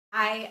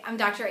Hi, I'm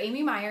Dr.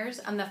 Amy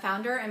Myers. I'm the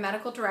founder and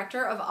medical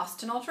director of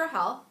Austin Ultra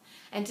Health,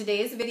 and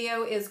today's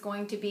video is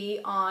going to be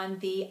on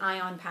the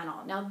ion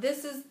panel. Now,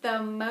 this is the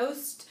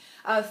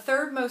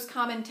third most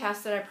common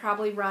test that I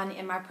probably run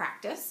in my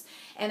practice,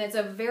 and it's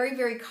a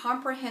very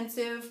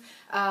comprehensive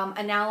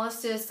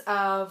analysis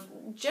of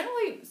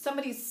generally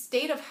somebody's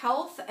state of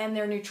health and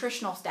their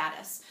nutritional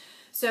status.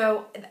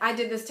 So I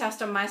did this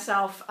test on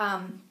myself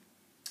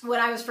when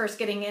I was first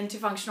getting into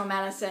functional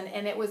medicine,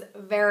 and it was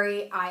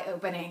very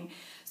eye-opening.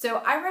 So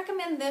I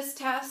recommend this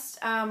test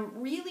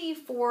really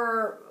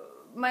for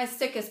my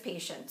sickest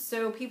patients.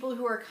 So people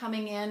who are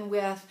coming in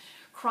with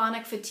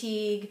chronic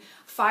fatigue,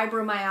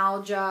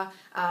 fibromyalgia,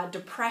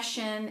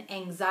 depression,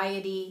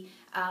 anxiety,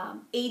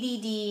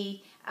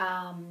 ADD,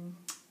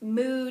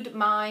 mood,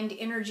 mind,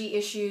 energy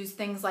issues,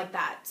 things like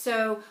that.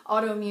 So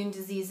autoimmune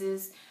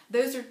diseases,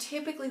 those are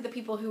typically the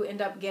people who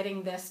end up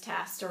getting this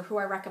test or who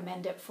I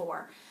recommend it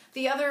for.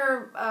 The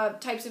other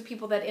types of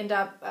people that end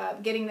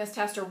up getting this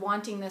test or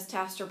wanting this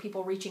test are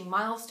people reaching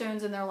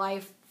milestones in their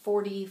life,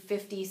 40,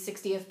 50,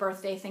 60th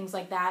birthday, things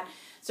like that.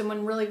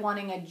 Someone really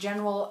wanting a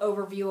general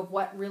overview of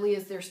what really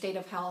is their state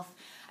of health,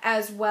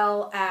 as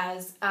well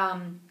as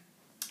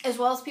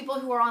people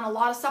who are on a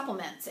lot of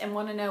supplements and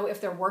want to know if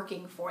they're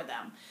working for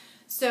them.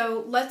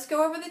 So let's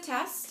go over the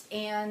test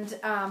and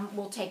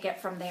we'll take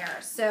it from there.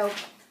 So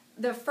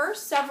the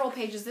first several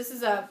pages, this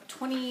is a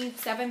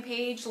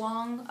 27-page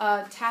long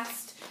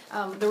test.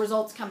 The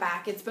results come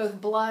back. It's both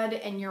blood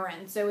and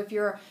urine. So if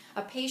you're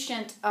a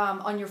patient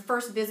on your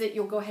first visit,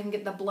 you'll go ahead and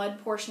get the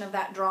blood portion of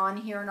that drawn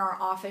here in our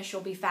office.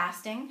 You'll be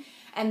fasting,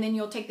 and then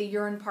you'll take the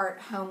urine part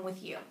home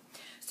with you.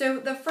 So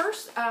the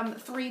first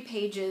 3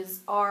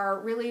 pages are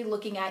really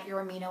looking at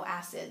your amino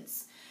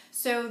acids.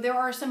 So there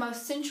are some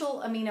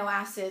essential amino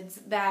acids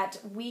that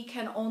we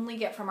can only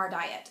get from our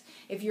diet.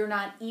 If you're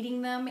not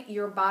eating them,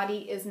 your body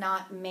is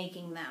not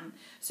making them.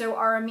 So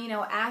our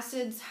amino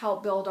acids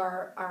help build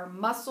our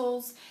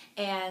muscles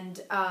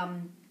and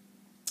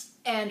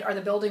are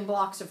the building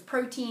blocks of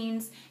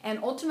proteins and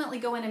ultimately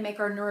go in and make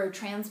our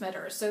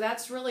neurotransmitters. So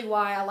that's really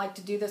why I like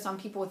to do this on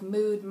people with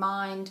mood,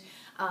 mind,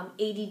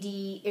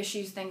 ADD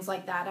issues, things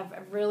like that.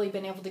 I've really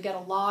been able to get a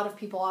lot of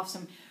people off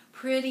some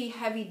pretty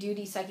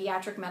heavy-duty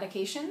psychiatric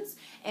medications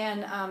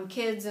and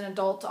kids and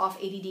adults off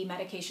ADD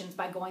medications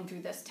by going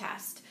through this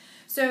test.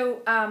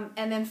 So,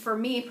 and then for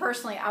me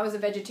personally, I was a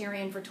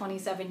vegetarian for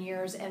 27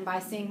 years, and by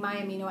seeing my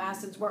amino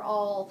acids were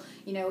all,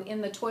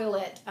 in the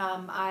toilet,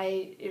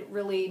 it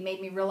really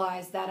made me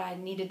realize that I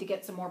needed to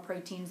get some more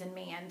proteins in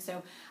me, and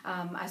so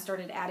I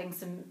started adding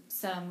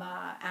some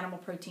animal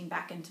protein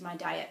back into my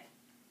diet.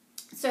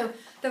 So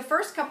the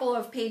first couple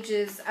of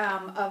pages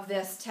of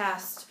this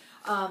test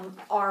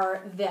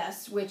are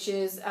this, which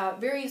is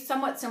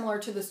somewhat similar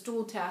to the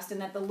stool test in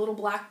that the little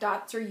black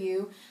dots are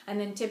you, and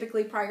then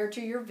typically prior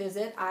to your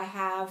visit I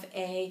have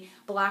a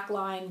black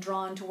line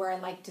drawn to where I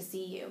like to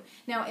see you.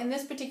 Now in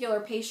this particular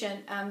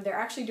patient, they're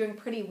actually doing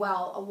pretty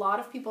well. A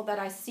lot of people that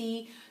I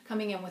see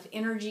coming in with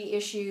energy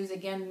issues,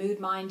 again mood,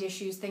 mind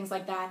issues, things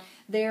like that,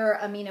 their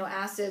amino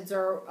acids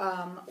are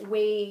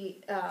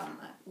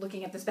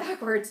looking at this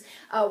backwards,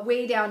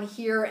 way down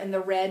here in the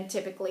red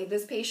typically.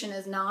 This patient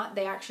is not.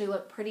 They actually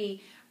look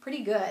pretty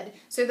good.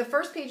 So the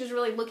first page is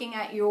really looking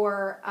at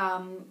your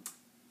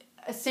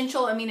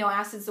essential amino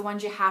acids, the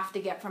ones you have to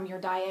get from your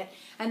diet.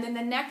 And then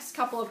the next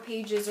couple of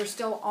pages are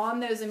still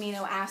on those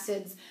amino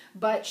acids,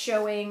 but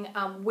showing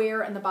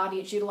where in the body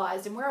it's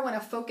utilized. And where I want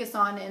to focus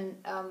on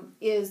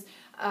is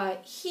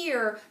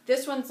here,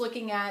 this one's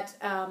looking at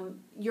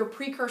your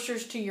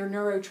precursors to your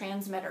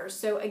neurotransmitters.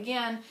 So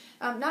again,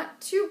 not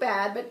too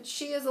bad, but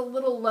she is a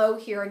little low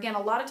here. Again,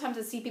 a lot of times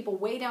I see people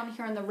way down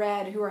here in the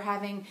red who are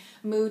having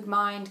mood,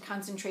 mind,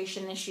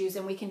 concentration issues,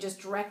 and we can just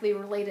directly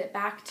relate it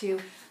back to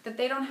that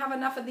they don't have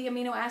enough of the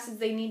amino acids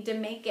they need to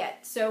make it.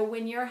 So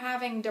when you're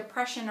having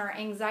depression or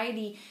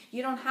anxiety,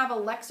 you don't have a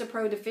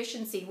Lexapro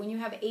deficiency. When you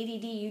have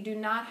ADD, you do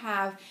not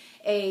have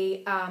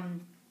a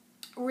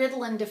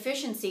Ritalin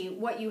deficiency.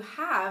 What you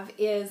have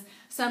is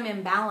some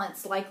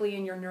imbalance likely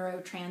in your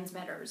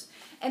neurotransmitters.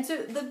 And so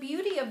the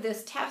beauty of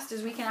this test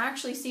is we can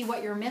actually see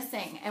what you're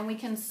missing, and we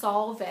can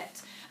solve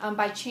it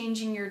by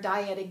changing your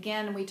diet.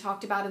 Again, we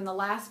talked about in the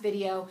last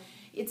video,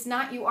 it's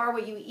not you are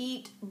what you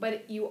eat,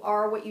 but you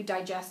are what you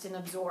digest and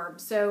absorb.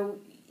 So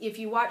if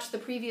you watch the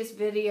previous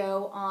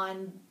video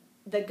on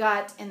the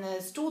gut and the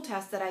stool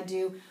test that I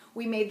do,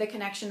 we made the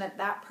connection that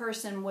that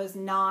person was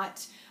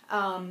not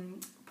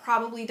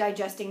probably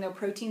digesting their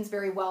proteins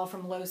very well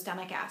from low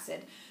stomach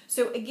acid.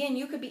 So again,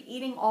 you could be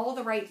eating all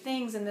the right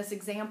things in this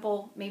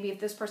example. Maybe if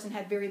this person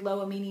had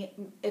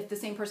if the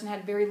same person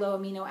had very low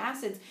amino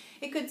acids,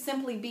 it could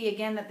simply be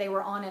again that they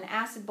were on an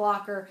acid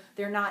blocker.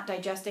 They're not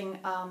digesting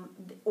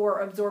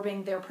or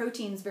absorbing their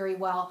proteins very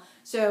well.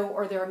 So,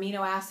 or their amino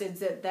acids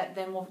that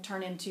then will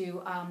turn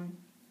into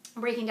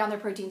breaking down their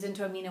proteins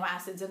into amino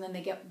acids, and then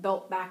they get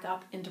built back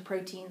up into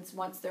proteins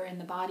once they're in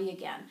the body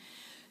again.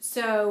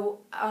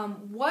 So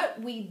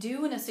what we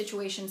do in a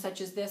situation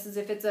such as this is,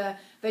 if it's a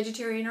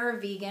vegetarian or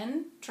a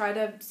vegan, try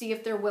to see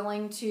if they're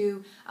willing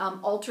to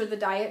alter the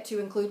diet to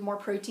include more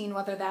protein,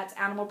 whether that's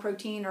animal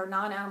protein or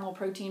non-animal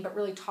protein, but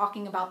really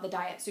talking about the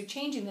diet. So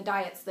changing the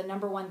diet's the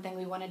number one thing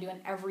we want to do in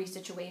every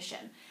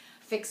situation.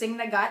 Fixing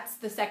the gut's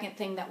the second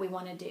thing that we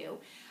want to do.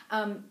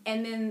 And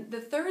then the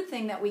third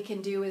thing that we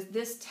can do is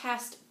this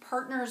test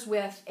partners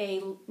with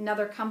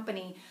another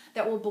company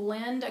that will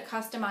blend a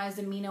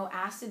customized amino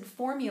acid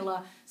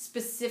formula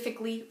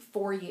specifically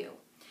for you.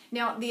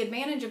 Now, the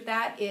advantage of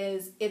that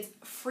is it's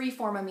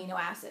free-form amino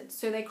acids,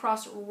 so they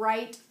cross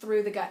right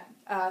through the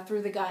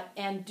gut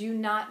and do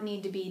not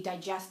need to be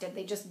digested.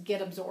 They just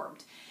get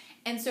absorbed.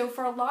 And so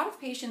for a lot of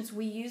patients,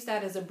 we use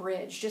that as a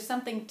bridge, just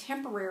something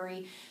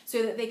temporary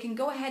so that they can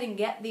go ahead and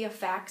get the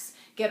effects,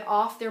 get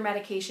off their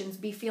medications,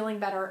 be feeling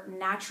better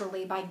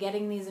naturally by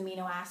getting these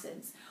amino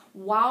acids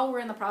while we're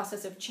in the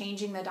process of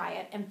changing the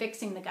diet and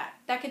fixing the gut.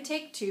 That could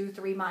take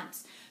 2-3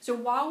 months. So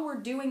while we're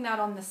doing that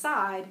on the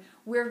side,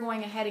 we're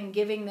going ahead and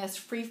giving this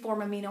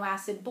free-form amino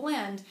acid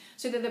blend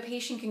so that the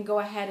patient can go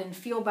ahead and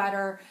feel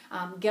better,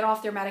 get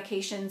off their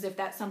medications if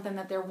that's something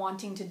that they're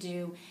wanting to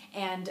do,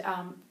 and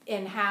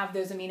have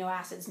those amino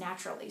acids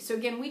naturally. So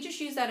again, we just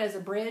use that as a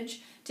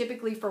bridge,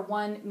 typically for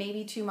 1,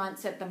 maybe 2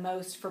 months at the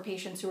most for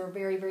patients who are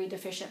very, very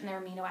deficient in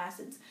their amino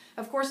acids.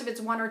 Of course, if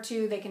it's 1 or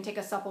 2, they can take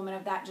a supplement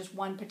of that, just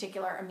one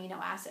particular amino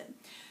acid.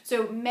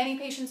 So many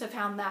patients have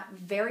found that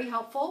very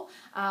helpful.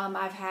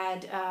 I've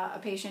had a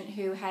patient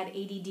who had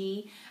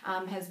ADD,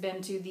 has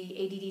been to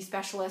the ADD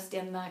specialist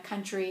in the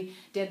country,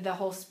 did the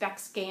whole SPECT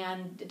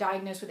scan,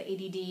 diagnosed with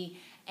ADD,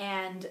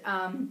 and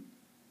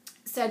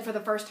said for the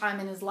first time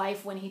in his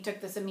life when he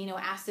took this amino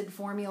acid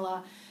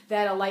formula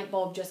that a light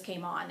bulb just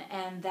came on,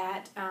 and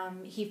that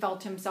he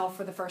felt himself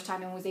for the first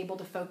time and was able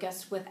to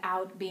focus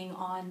without being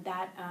on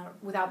that,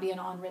 without being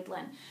on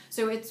Ritalin.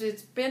 So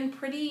it's been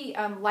pretty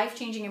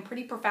life-changing and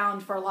pretty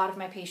profound for a lot of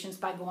my patients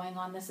by going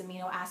on this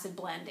amino acid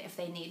blend if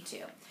they need to.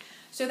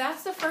 So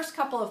that's the first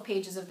couple of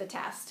pages of the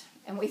test,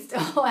 and we still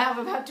have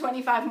about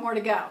 25 more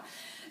to go.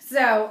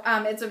 So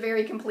it's a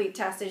very complete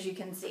test, as you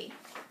can see.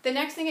 The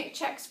next thing it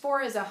checks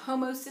for is a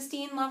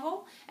homocysteine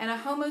level, and a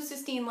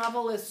homocysteine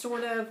level is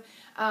sort of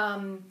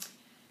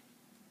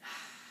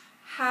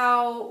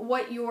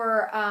what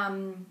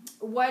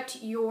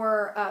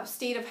your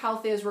state of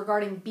health is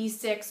regarding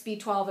B6,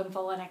 B12, and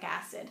folinic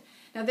acid.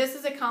 Now, this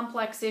is a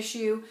complex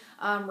issue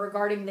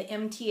regarding the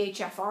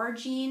MTHFR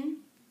gene,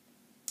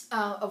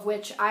 of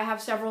which I have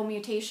several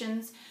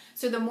mutations.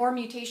 So the more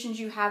mutations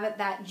you have at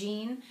that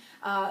gene,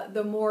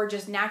 the more,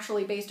 just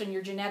naturally based on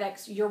your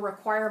genetics, your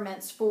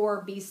requirements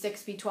for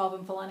B6, B12,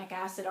 and folinic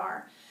acid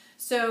are.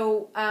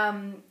 So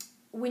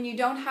when you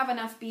don't have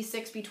enough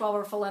B6, B12,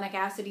 or folinic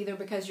acid, either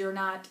because you're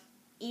not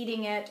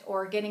eating it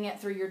or getting it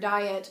through your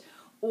diet,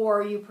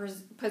 or you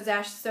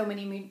possess so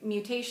many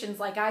mutations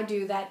like I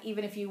do that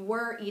even if you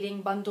were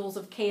eating bundles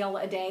of kale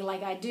a day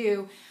like I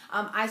do,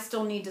 I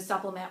still need to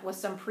supplement with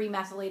some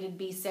pre-methylated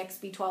B6,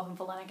 B12, and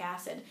folinic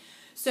acid.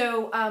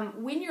 So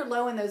when you're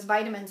low in those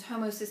vitamins,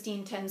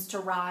 homocysteine tends to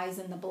rise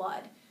in the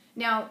blood.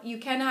 Now, you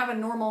can have a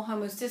normal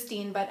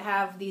homocysteine but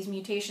have these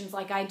mutations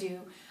like I do.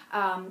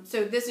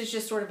 So this is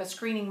just sort of a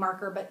screening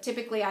marker, but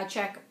typically I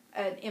check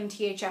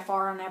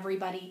MTHFR on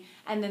everybody,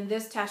 and then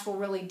this test will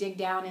really dig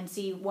down and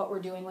see what we're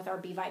doing with our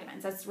B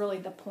vitamins. That's really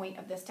the point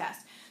of this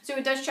test. So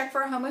it does check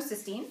for a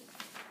homocysteine.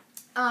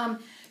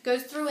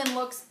 Goes through and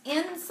looks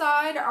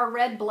inside our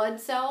red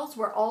blood cells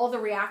where all the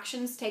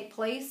reactions take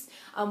place,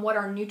 what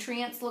our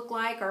nutrients look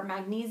like, our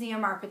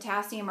magnesium, our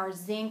potassium, our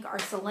zinc, our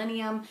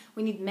selenium.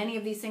 We need many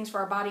of these things for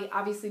our body,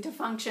 obviously, to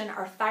function,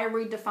 our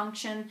thyroid to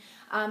function.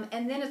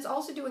 And then it's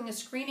also doing a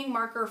screening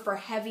marker for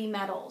heavy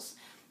metals.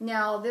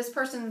 Now, this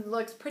person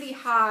looks pretty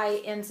high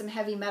in some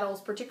heavy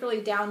metals, particularly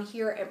down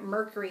here at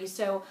mercury.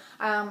 So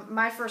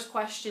my first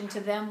question to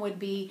them would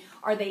be,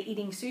 are they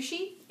eating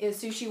sushi?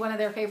 Is sushi one of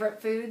their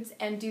favorite foods?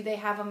 And do they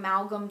have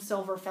amalgam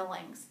silver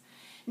fillings?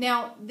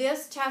 Now,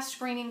 this test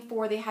screening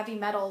for the heavy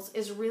metals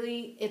is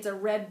really, it's a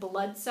red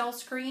blood cell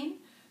screen.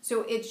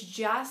 So it's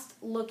just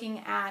looking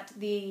at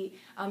the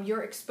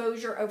your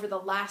exposure over the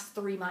last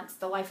 3 months,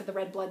 the life of the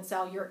red blood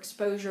cell, your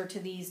exposure to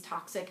these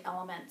toxic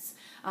elements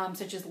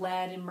such as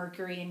lead and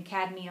mercury and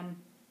cadmium.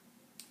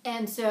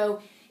 And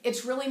so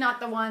it's really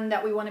not the one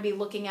that we want to be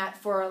looking at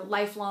for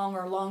lifelong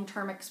or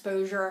long-term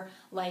exposure,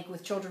 like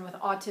with children with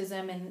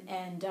autism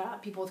and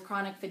people with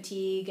chronic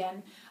fatigue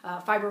and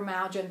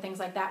fibromyalgia and things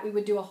like that. We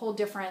would do a whole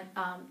different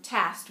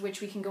test,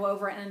 which we can go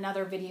over in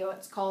another video.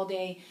 It's called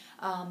a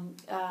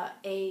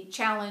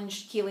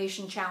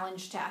chelation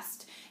challenge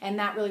test, and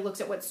that really looks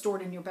at what's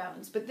stored in your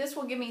bones. But this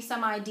will give me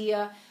some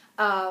idea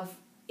of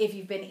if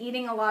you've been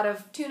eating a lot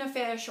of tuna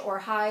fish or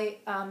high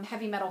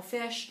heavy metal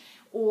fish,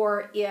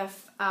 or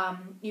if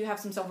you have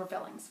some silver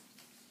fillings.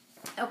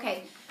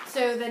 Okay,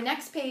 so the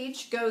next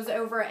page goes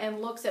over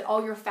and looks at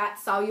all your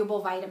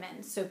fat-soluble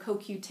vitamins. So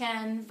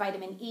CoQ10,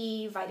 vitamin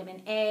E,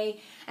 vitamin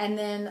A, and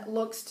then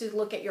looks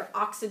at your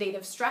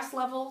oxidative stress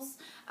levels,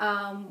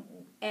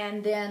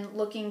 and then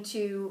looking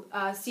to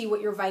see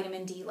what your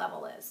vitamin D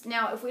level is.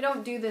 Now, if we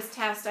don't do this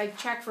test, I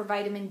check for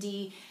vitamin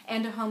D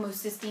and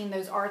homocysteine.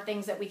 Those are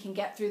things that we can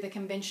get through the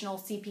conventional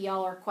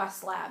CPL or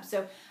Quest lab.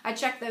 So I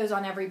check those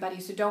on everybody,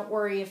 so don't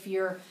worry if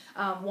you're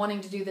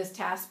wanting to do this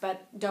test,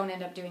 but don't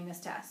end up doing this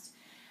test.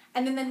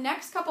 And then the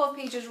next couple of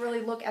pages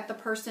really look at the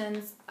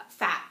person's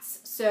fats.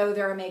 So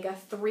their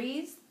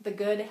omega-3s, the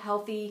good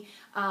healthy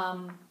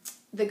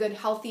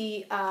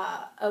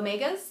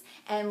omegas,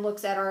 and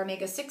looks at our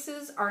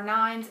omega-6s, our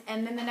 9s,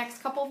 and then the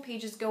next couple of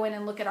pages go in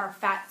and look at our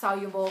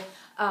fat-soluble,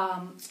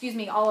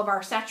 all of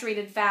our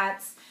saturated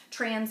fats,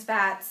 trans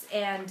fats,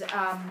 and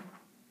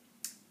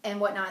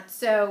whatnot.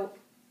 So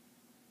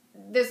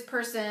this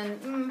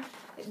person,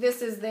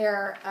 this is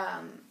their,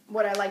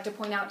 what I like to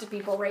point out to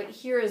people right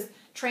here is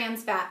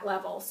trans fat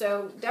level.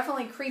 So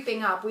definitely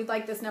creeping up. We'd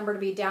like this number to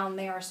be down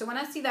there. So when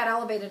I see that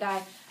elevated,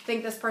 I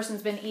think this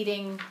person's been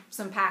eating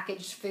some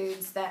packaged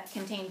foods that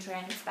contain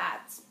trans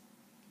fats.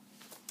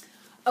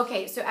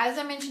 Okay, so as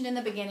I mentioned in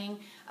the beginning,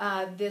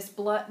 this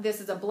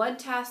is a blood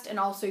test and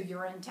also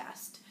urine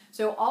test.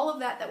 So all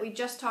of that we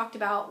just talked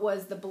about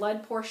was the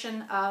blood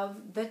portion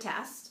of the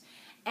test.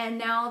 And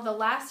now the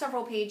last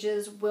several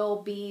pages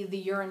will be the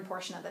urine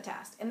portion of the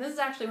test. And this is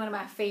actually one of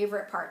my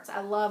favorite parts.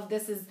 I love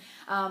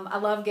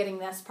getting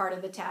this part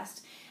of the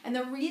test. And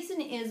the reason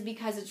is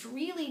because it's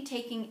really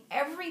taking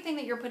everything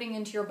that you're putting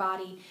into your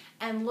body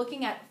and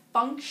looking at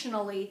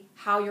functionally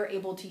how you're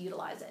able to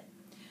utilize it.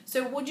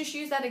 So we'll just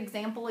use that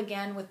example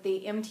again with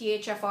the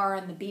MTHFR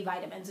and the B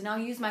vitamins. And I'll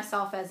use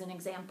myself as an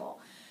example.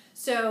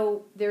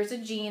 So there's a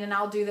gene, and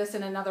I'll do this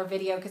in another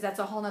video because that's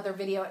a whole other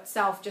video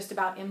itself just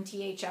about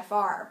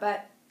MTHFR.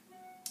 But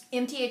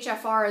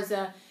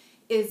MTHFR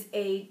is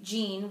a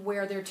gene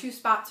where there are 2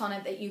 spots on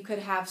it that you could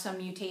have some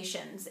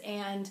mutations.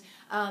 And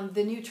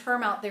the new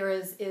term out there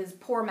is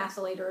poor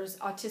methylators.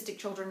 Autistic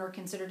children are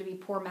considered to be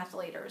poor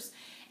methylators.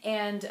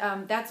 And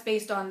that's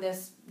based on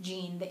this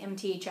gene, the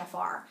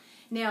MTHFR.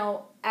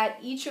 Now, at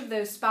each of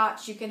those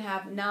spots, you can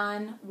have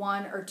none,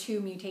 1, or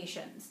 2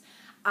 mutations.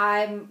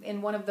 I'm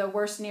in one of the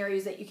worst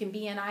scenarios that you can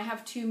be in. I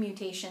have 2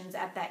 mutations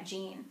at that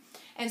gene.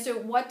 And so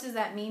what does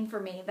that mean for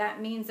me?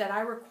 That means that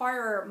I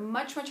require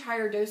much, much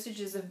higher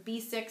dosages of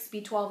B6,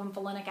 B12, and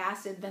folinic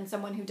acid than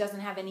someone who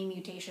doesn't have any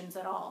mutations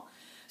at all.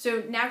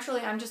 So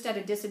naturally, I'm just at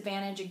a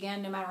disadvantage.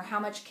 Again, no matter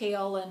how much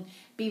kale and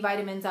B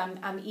vitamins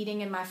I'm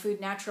eating in my food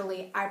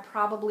naturally, I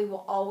probably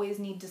will always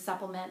need to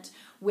supplement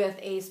with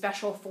a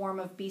special form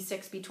of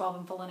B6, B12,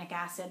 and folinic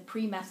acid,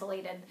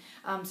 pre-methylated.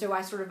 So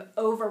I sort of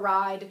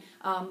override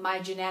my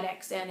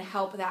genetics and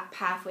help that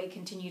pathway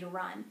continue to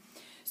run.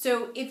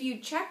 So if you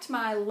checked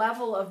my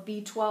level of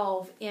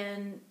B12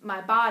 in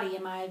my body,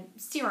 in my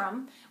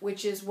serum,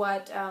 which is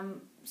what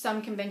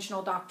some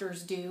conventional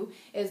doctors do,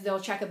 is they'll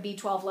check a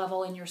B12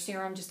 level in your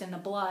serum just in the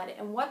blood.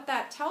 And what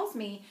that tells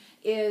me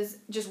is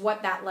just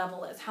what that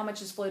level is, how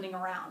much is floating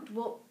around.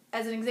 Well,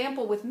 as an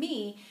example with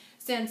me,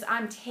 since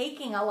I'm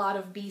taking a lot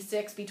of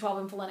B6,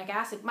 B12, and folinic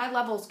acid, my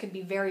levels could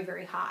be very,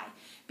 very high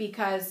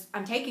because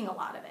I'm taking a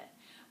lot of it.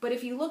 But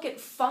if you look at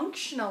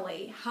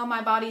functionally how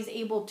my body's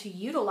able to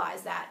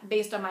utilize that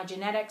based on my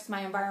genetics,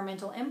 my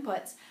environmental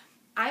inputs,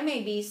 I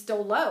may be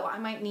still low. I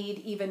might need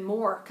even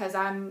more because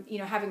I'm,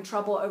 having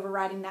trouble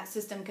overriding that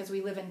system because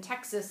we live in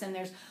Texas and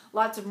there's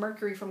lots of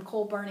mercury from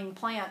coal burning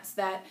plants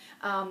that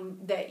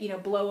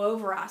blow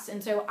over us.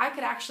 And so I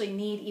could actually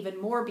need even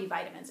more B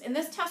vitamins. And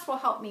this test will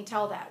help me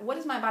tell that. What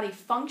is my body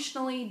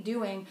functionally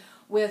doing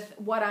with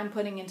what I'm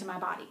putting into my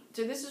body?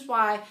 So this is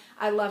why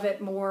I love it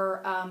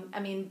more.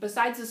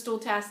 Besides the stool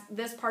test,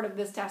 this part of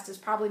this test is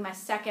probably my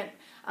second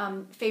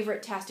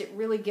favorite test. It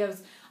really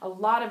gives a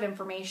lot of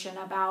information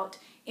about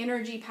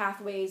energy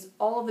pathways,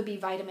 all of the B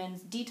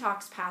vitamins,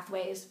 detox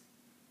pathways.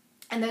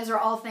 And those are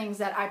all things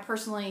that I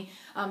personally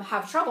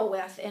have trouble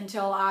with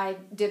until I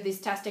did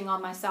this testing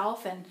on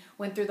myself and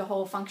went through the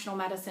whole functional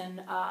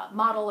medicine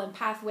model and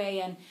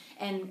pathway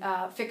and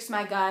fixed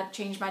my gut,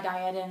 changed my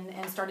diet,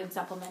 and started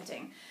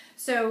supplementing.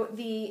 So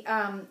the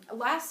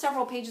last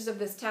several pages of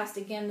this test,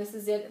 again, this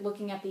is it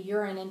looking at the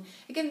urine. And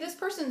again, this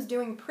person's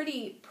doing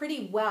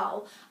pretty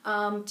well.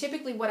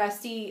 Typically what I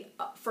see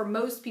for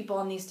most people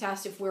on these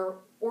tests, if we're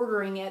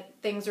ordering it,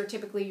 things are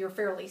typically you're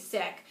fairly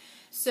sick.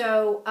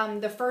 So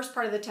the first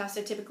part of the test,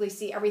 I typically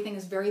see everything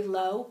is very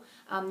low,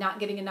 not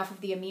getting enough of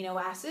the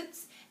amino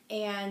acids,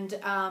 and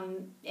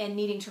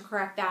needing to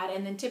correct that.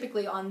 And then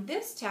typically on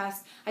this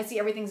test, I see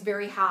everything's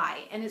very high.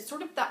 And it's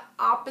sort of the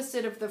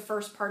opposite of the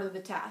first part of the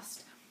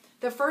test.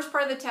 The first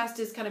part of the test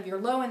is kind of you're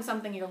low in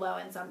something, you're low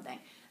in something.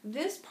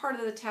 This part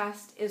of the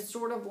test is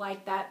sort of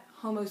like that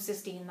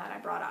homocysteine that I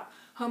brought up.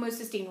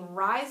 Homocysteine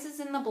rises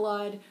in the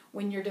blood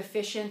when you're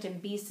deficient in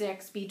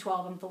B6,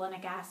 B12, and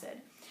folinic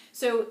acid.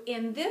 So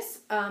in this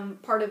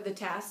part of the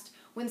test,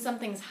 when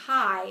something's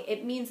high,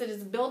 it means that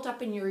it's built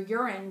up in your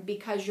urine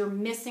because you're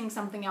missing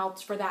something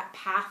else for that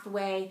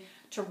pathway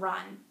to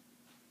run.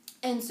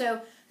 And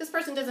so this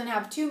person doesn't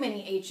have too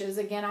many H's.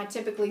 Again, I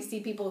typically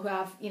see people who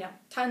have,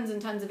 tons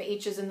and tons of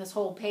H's in this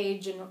whole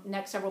page, and the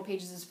next several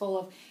pages is full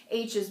of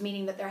H's,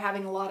 meaning that they're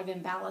having a lot of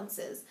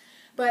imbalances.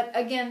 But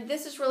again,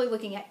 this is really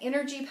looking at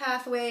energy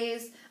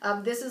pathways.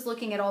 This is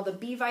looking at all the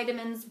B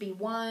vitamins,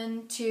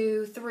 B1,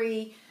 2,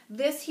 3.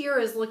 This here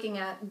is looking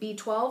at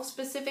B12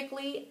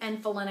 specifically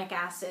and folinic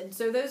acid.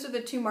 So those are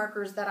the two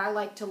markers that I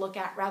like to look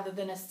at rather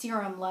than a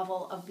serum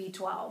level of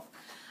B12.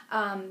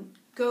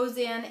 Goes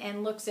in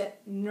and looks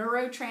at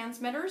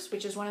neurotransmitters,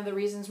 which is one of the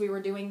reasons we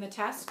were doing the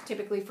test,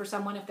 typically for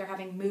someone if they're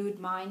having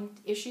mood-mind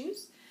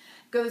issues.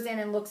 Goes in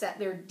and looks at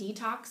their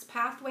detox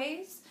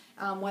pathways,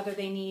 whether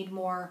they need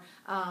more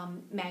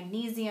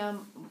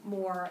magnesium,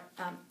 more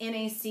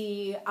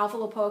NAC,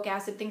 alpha-lipoic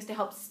acid, things to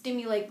help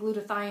stimulate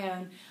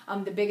glutathione,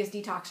 the biggest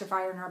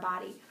detoxifier in our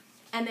body.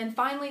 And then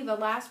finally, the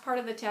last part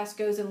of the test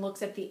goes and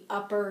looks at the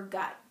upper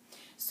gut.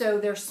 So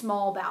their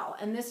small bowel,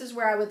 and this is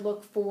where I would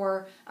look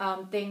for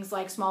things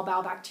like small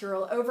bowel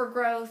bacterial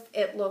overgrowth.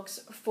 It looks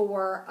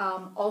for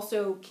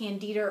also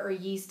candida or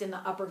yeast in the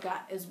upper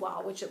gut as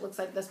well, which it looks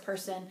like this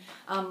person,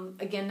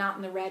 again, not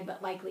in the red,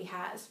 but likely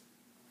has.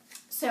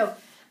 So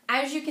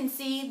as you can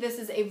see, this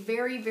is a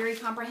very, very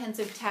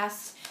comprehensive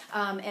test,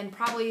 and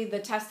probably the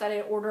test that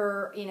I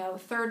order,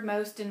 third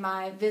most in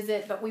my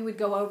visit, but we would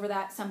go over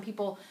that. Some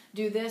people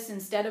do this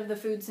instead of the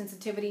food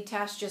sensitivity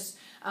test, just,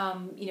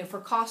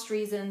 for cost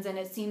reasons, and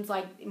it seems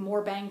like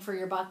more bang for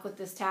your buck with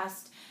this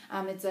test.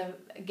 It's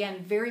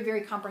again, very,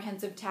 very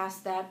comprehensive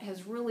test that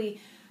has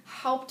really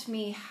helped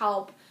me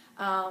help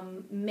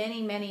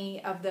many,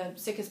 many of the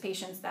sickest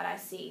patients that I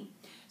see.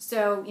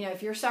 So,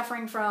 if you're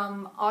suffering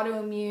from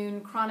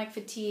autoimmune, chronic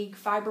fatigue,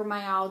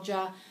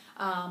 fibromyalgia,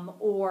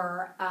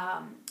 or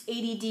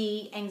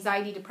ADD,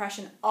 anxiety,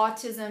 depression,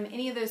 autism,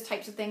 any of those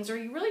types of things, or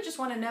you really just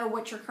want to know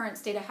what's your current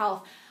state of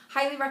health,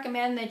 highly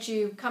recommend that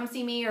you come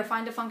see me or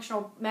find a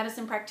functional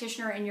medicine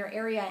practitioner in your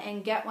area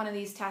and get one of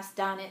these tests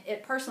done.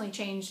 It personally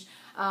changed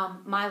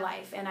my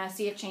life, and I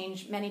see it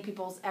change many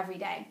people's every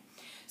day.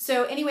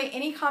 So anyway,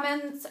 any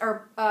comments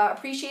are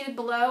appreciated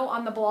below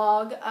on the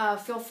blog.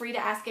 Feel free to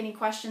ask any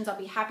questions. I'll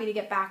be happy to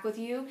get back with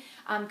you.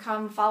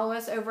 Come follow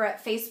us over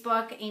at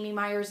Facebook, Amy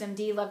Myers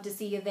MD. Love to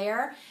see you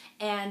there.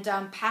 And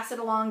pass it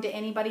along to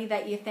anybody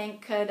that you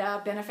think could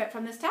benefit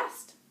from this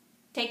test.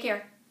 Take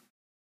care.